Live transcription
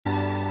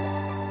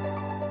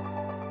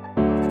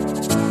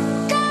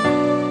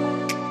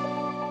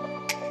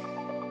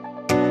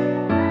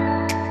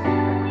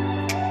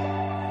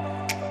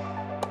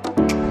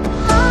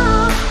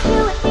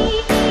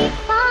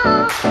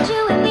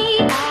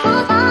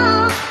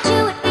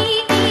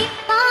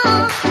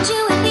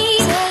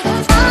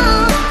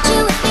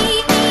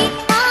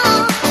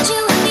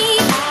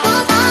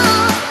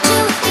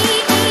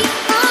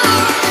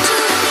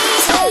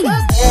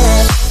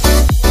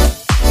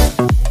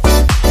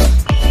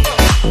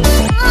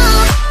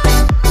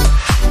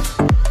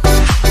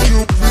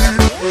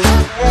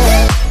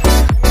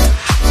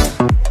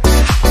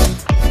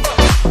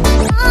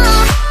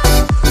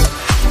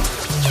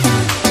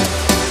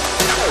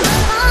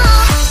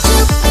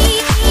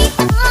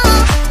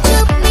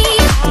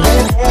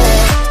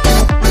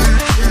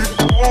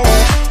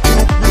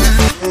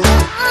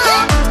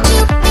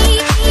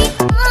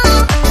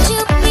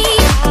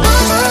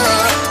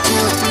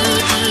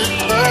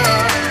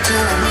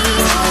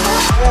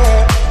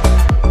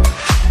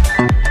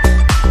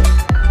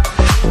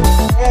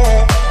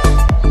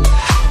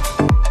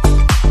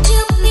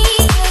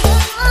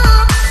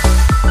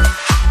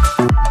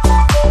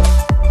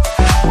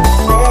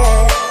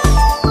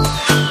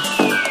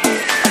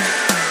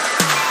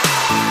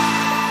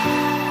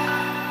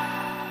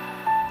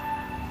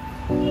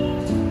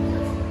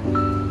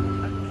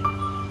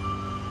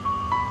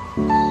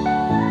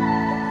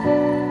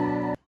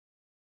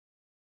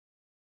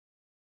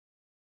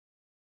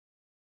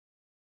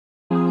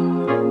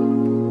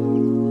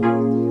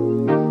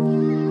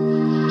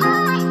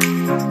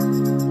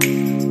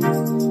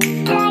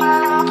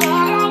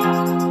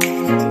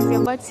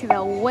See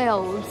the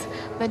whales,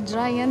 the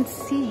giant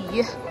sea.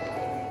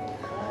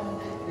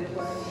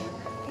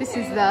 This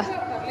is the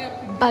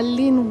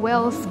baleen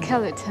whale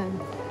skeleton.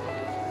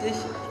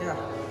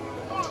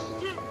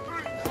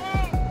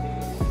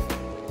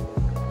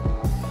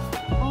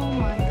 Oh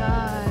my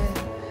god.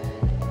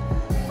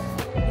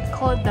 It's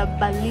called the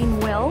baleen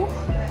whale.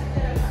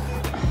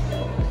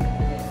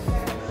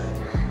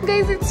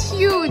 Guys, it's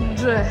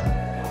huge.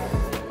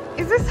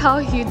 Is this how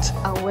huge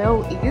a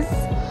whale is?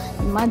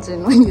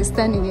 Imagine when you're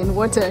standing in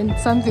water and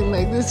something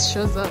like this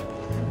shows up.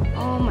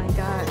 Oh my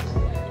god.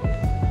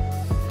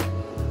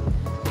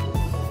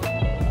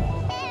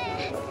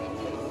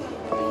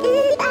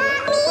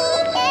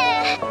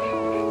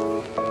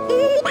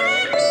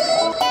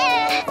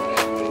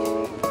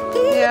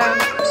 Yeah.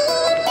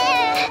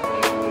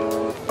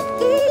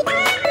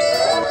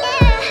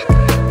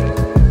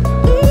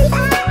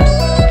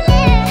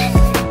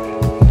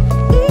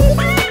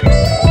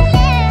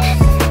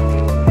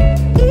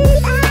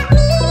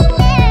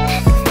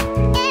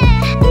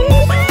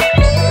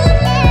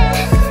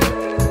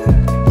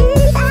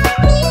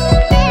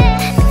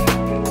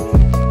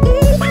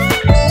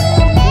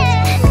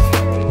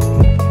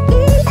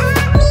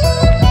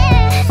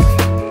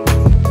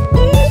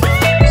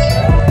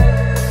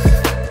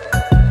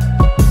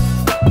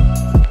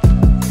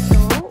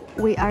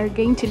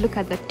 Going to look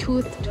at the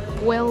toothed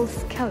whale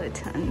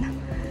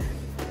skeleton.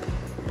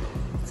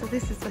 So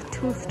this is a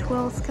toothed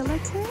whale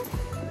skeleton.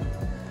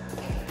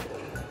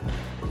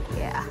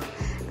 Yeah,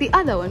 the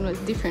other one was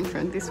different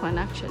from this one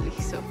actually,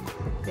 so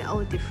they're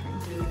all different.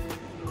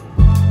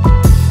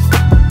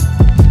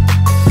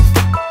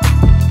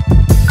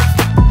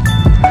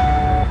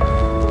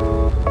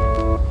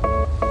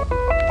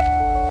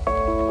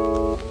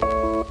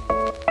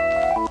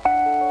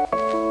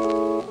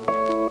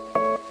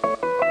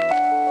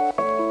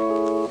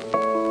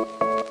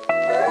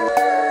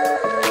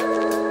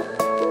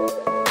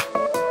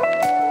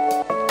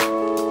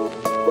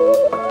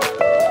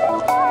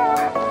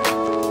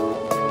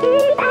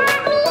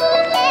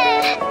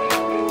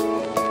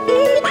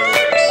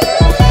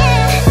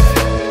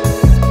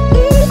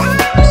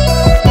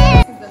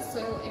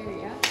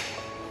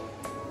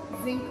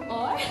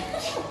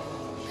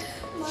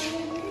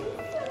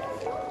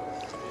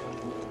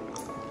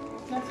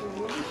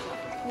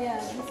 Yeah,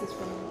 this is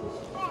from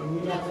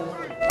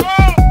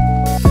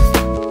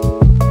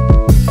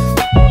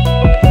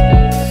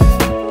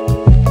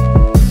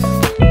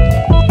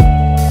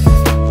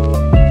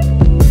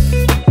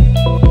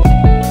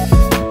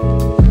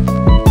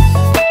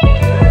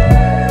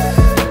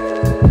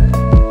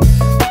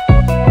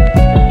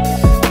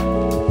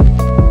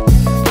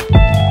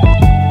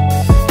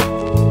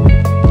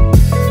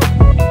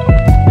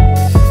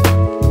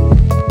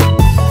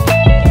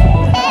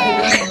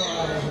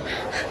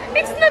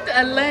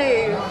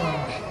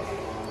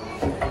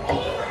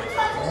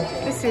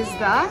This is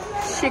the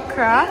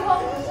Shikra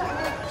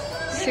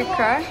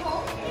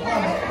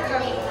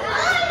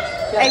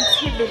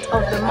exhibit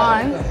of the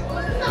month.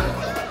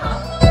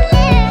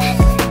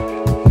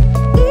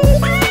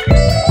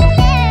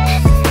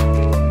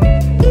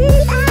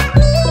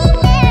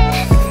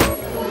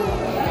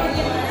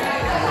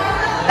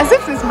 As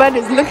if this bird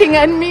is looking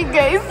at me,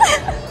 guys.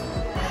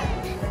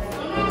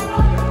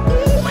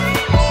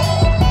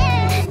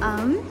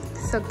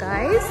 So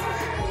guys,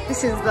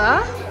 this is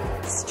the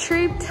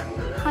striped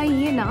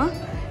hyena.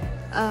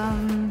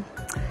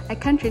 I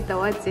can't read the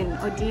words in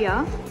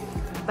Odia,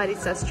 but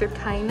it's a striped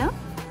hyena.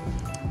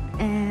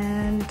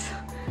 And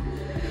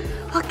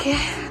okay,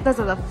 those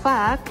are the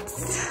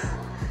facts.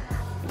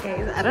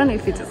 Guys, I don't know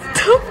if it is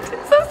stopped.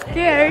 It's so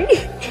scary.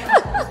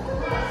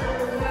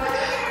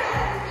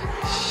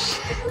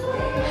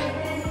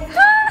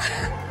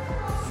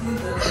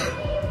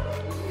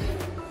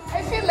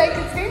 I feel like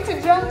it's going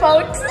to jump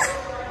out.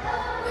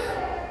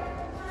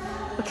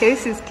 Okay,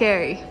 this is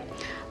scary.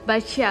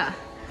 But yeah,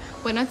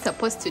 we're not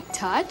supposed to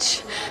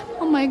touch.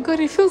 Oh my god,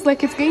 it feels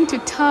like it's going to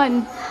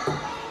turn.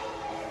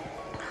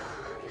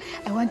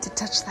 I want to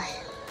touch that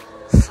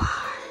far.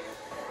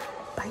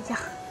 But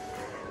yeah,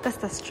 that's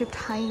the stripped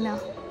hyena.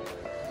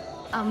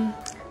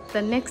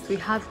 The next we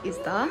have is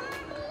the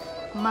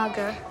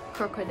mugger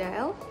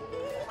crocodile.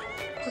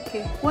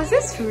 Okay, was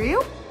this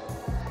real?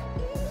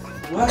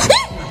 What?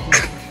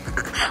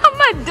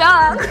 I'm a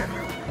dog.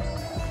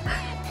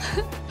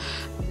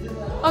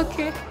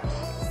 Okay,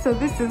 so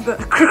this is the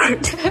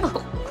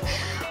crocodile.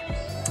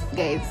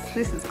 Guys,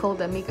 this is called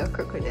the mugger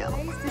crocodile.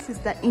 Guys, this is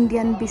the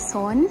Indian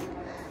bison.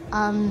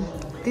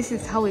 This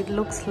is how it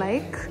looks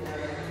like.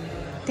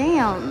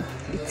 Damn,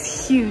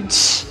 it's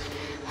huge.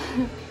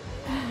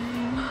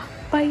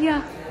 But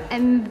yeah,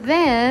 and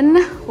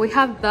then we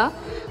have the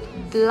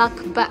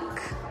blackback.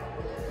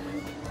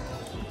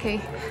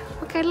 Okay,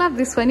 I love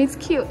this one. It's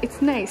cute,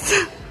 it's nice.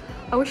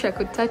 I wish I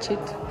could touch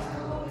it,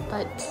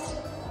 but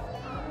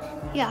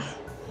yeah,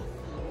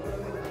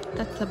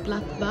 that's a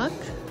blackback.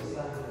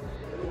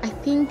 I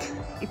think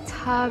it's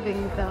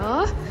having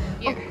the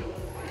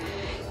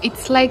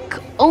it's like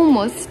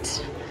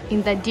almost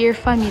in the deer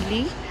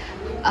family.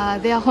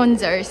 Their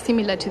horns are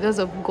similar to those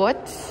of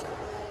goats.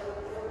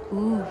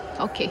 Ooh,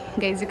 okay,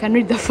 guys, you can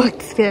read the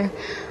facts there.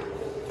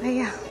 But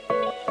yeah.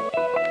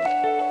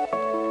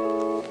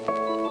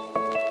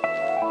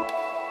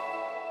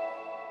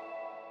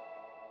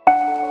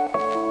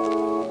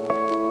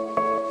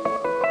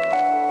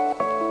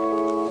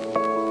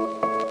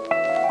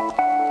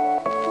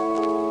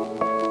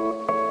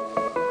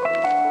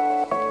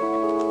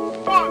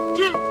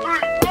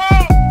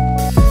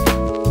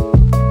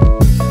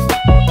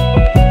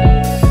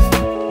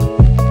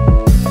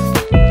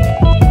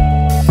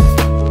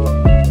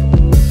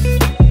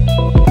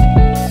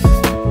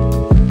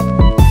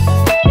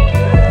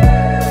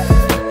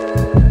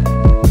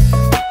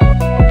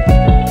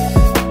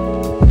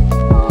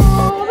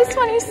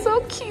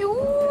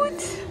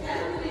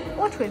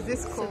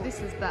 So this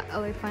is the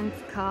elephant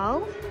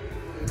skull.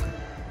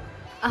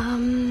 Oh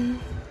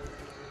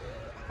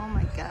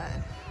my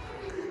god.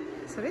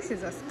 So this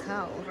is a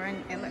skull of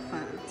an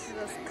elephant. This is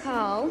a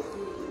skull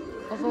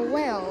of a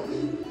whale.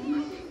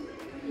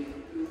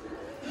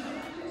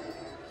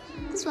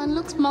 This one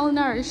looks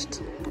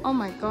malnourished. Oh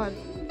my god.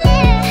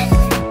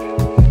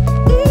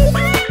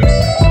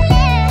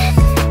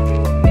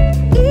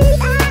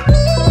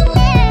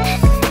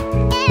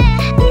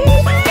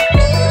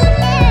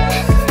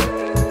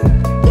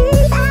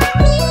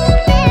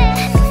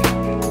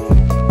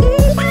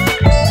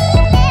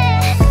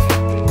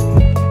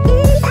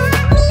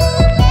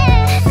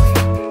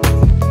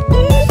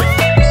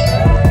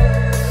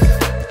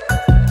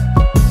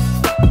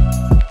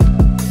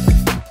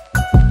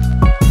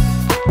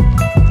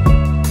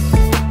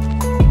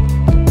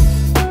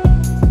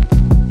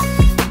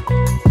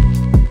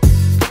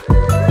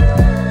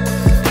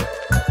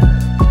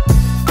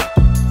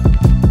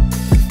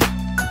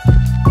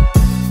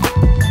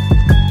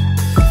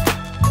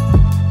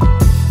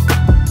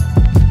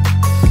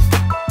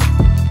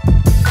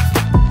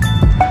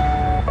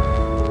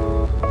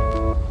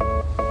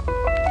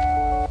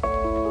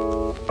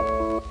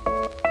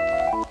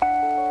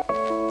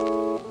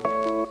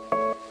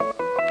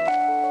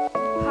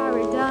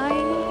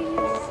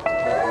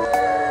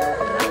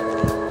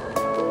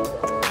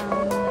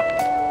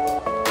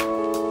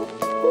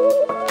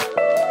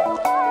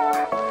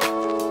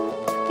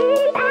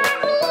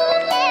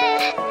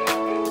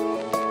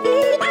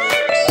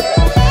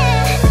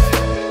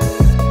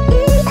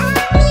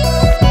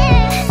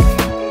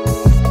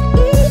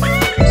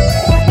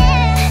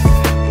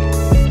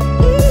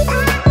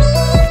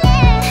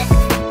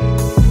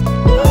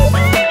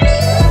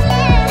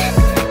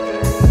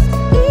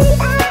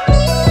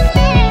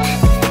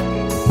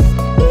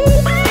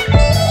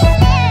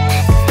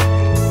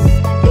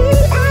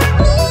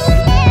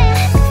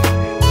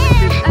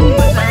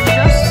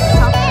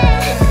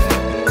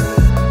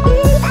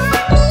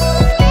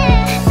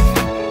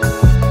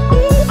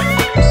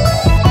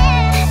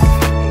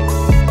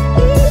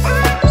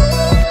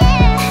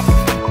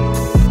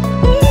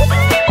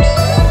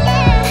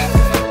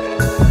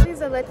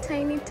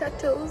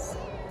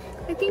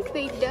 I think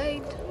they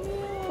died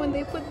when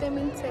they put them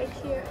inside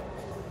here.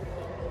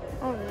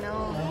 Oh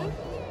no.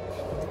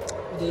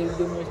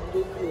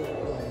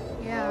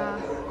 Yeah.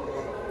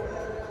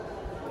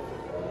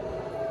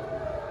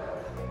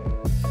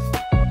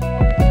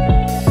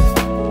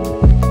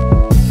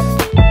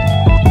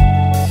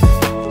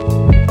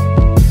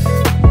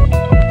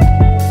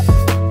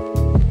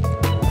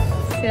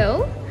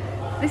 So,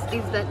 this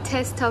is the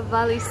Testa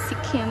Valley,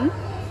 Sikkim.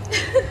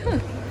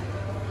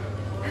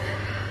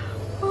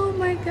 Oh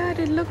my god,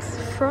 it looks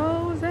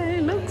frozen,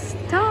 it looks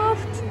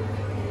stuffed.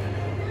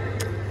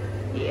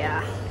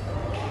 Yeah.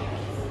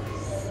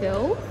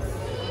 So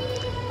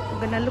we're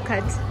gonna look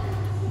at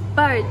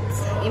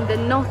birds in the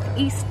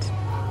northeast.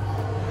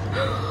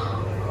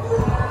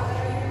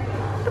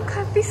 Look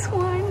at this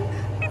one.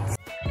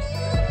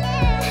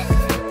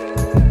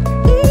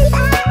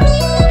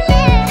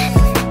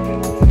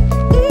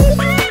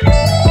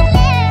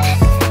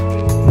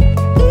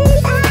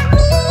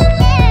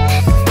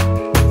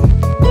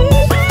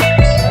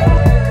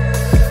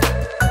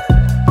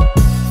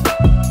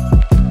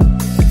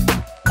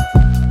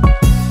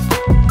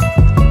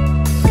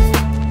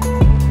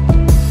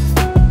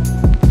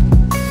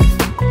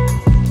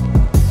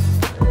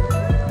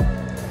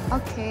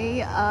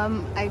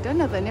 I don't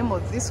know the name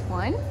of this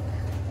one.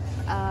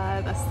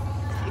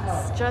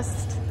 It's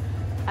just,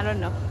 I don't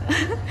know.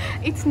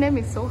 Its name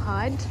is so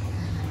hard,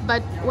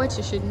 but what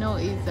you should know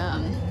is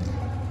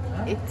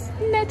it's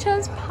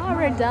nature's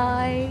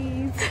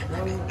paradise.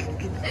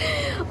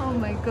 Oh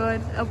my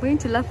god, I'm going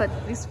to laugh at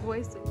this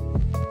voice.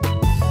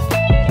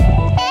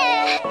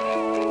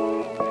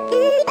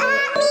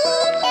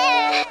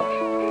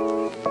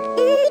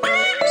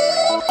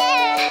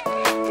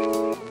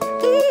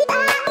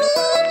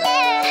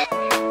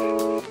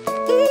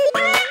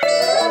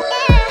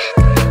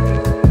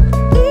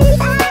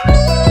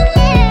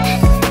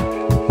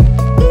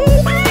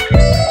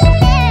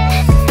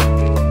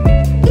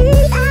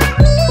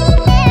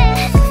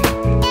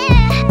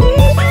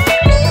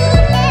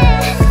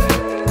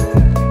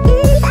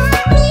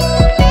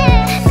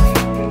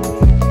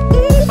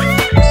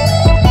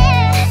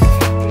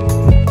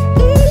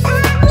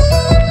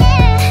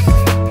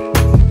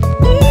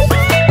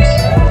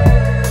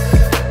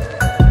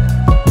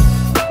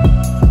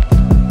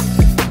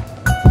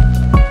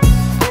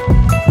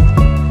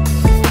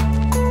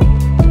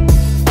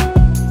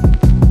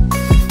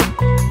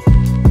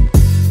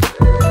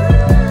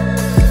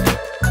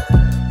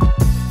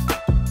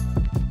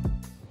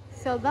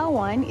 So that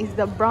one is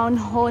the brown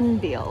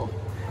hornbill.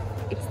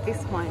 It's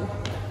this one,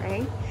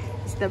 right?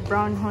 It's the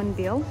brown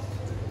hornbill.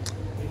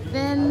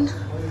 Then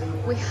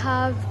we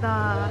have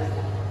the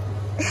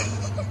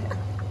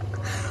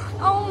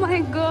oh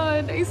my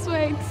god, I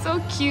swear it's so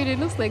cute. It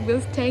looks like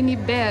those tiny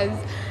bears,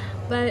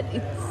 but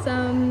it's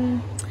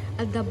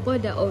at the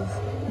border of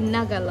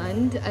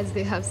Nagaland, as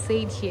they have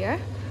said here.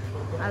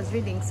 I was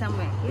reading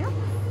somewhere here.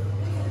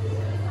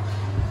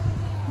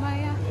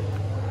 Maya.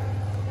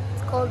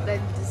 It's called the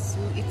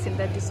it's in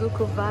the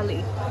Dizuku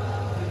Valley.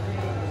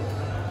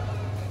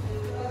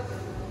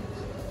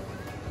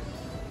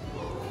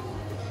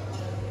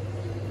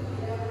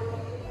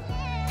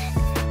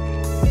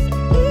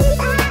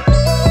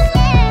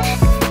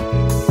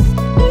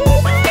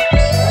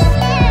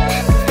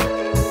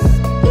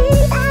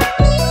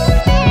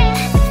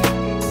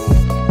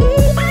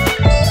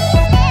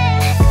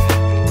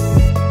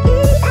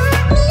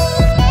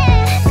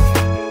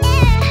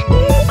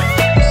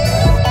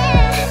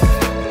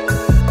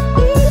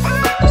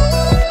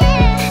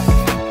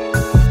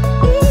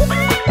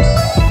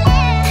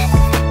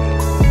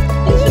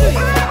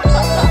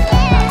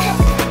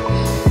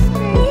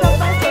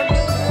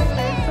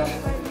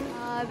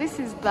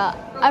 The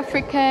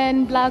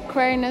African black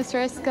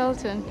rhinoceros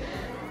skeleton.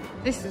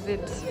 This is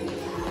it.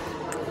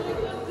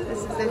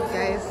 This is it,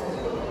 guys.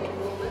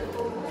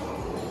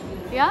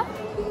 Yeah?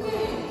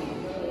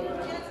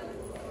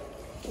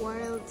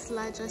 World's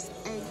largest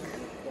egg.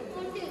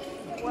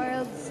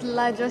 World's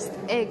largest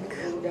egg.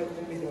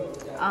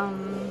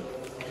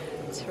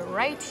 It's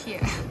right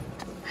here.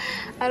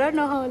 I don't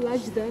know how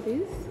large that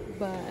is,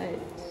 but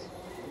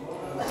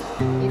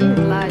it is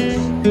large.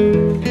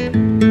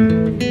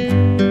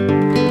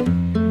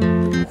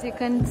 You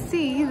can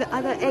see the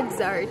other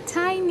eggs are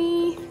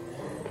tiny,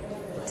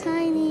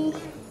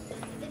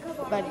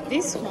 but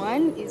this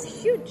one is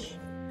huge.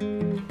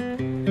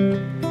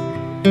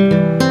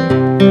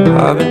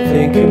 I've been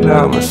thinking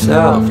about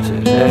myself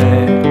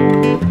today,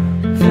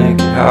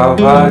 thinking how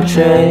I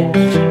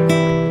changed,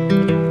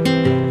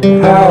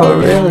 how I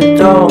really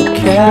don't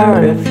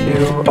care if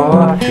you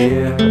are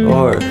here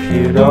or if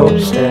you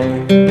don't stay.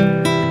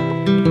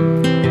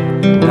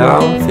 Now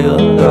I'm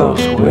feeling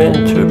those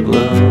winter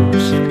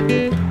blues,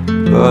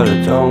 but I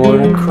don't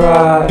wanna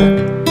cry.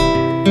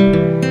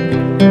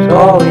 So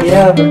all we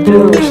ever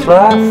do is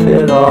laugh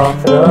it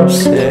off, and I'm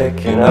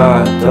sick and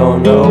I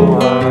don't know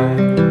why.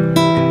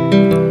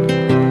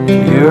 Do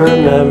you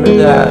remember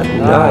that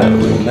night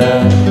we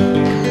met?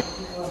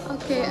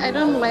 Okay, I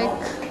don't like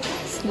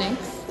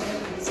snakes,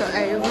 so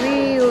I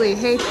really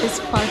hate this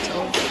part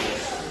of.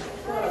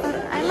 But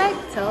I like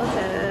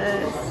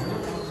tortoise.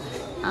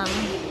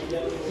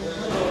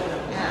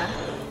 Yeah.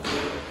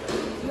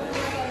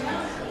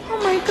 Oh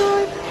my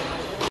god.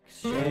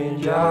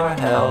 Exchange our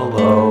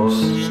hellos.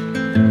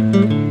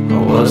 I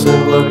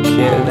wasn't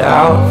looking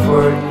out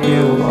for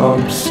you.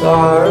 I'm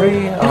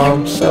sorry,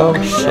 I'm so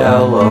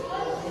shallow.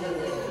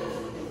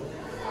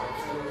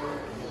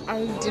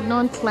 I do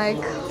not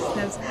like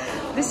snakes.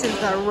 This is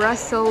the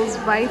Russell's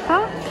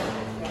viper.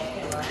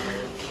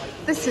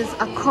 This is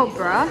a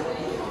cobra.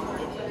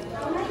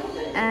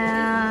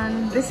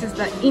 And this is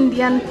the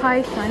Indian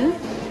python.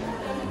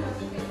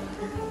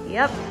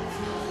 Yep,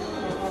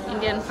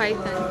 Indian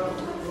python.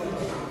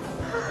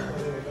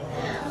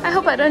 I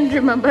hope I don't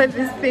remember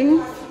these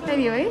things.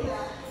 Anyway,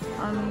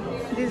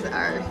 these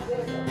are.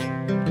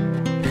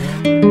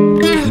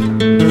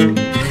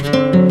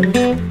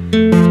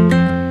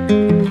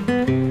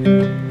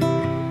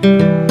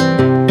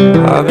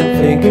 I've been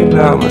thinking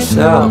about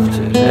myself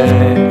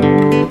today,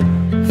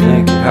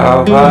 thinking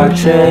how I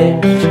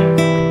changed,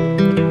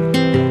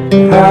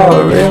 how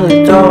I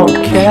really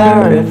don't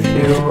care if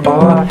you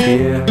are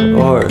here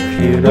or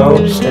if you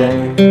don't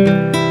stay.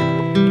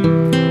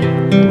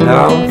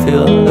 Now I'm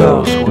feeling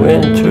those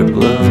winter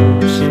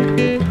blues,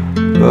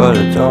 but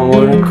I don't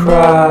wanna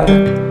cry.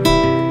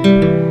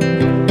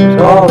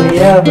 All we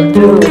ever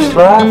do is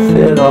laugh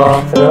it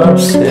off, and I'm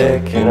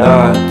sick and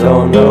I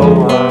don't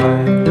know why.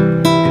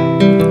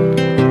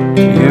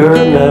 Do you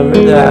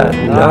remember that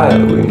night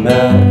we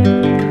met?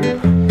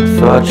 I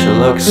thought you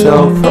looked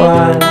so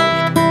fine.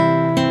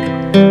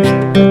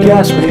 I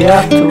guess we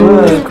have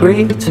to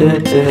agree to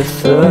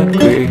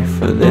disagree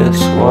for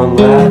this one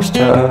last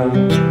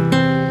time.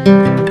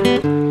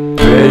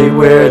 Pretty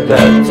weird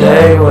that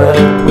day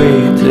when we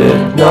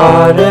did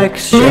not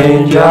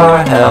exchange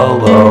our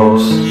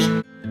hellos.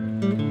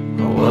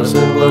 I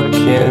wasn't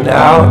looking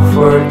out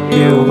for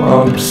you,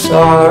 I'm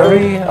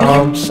sorry,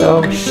 I'm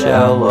so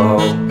shallow.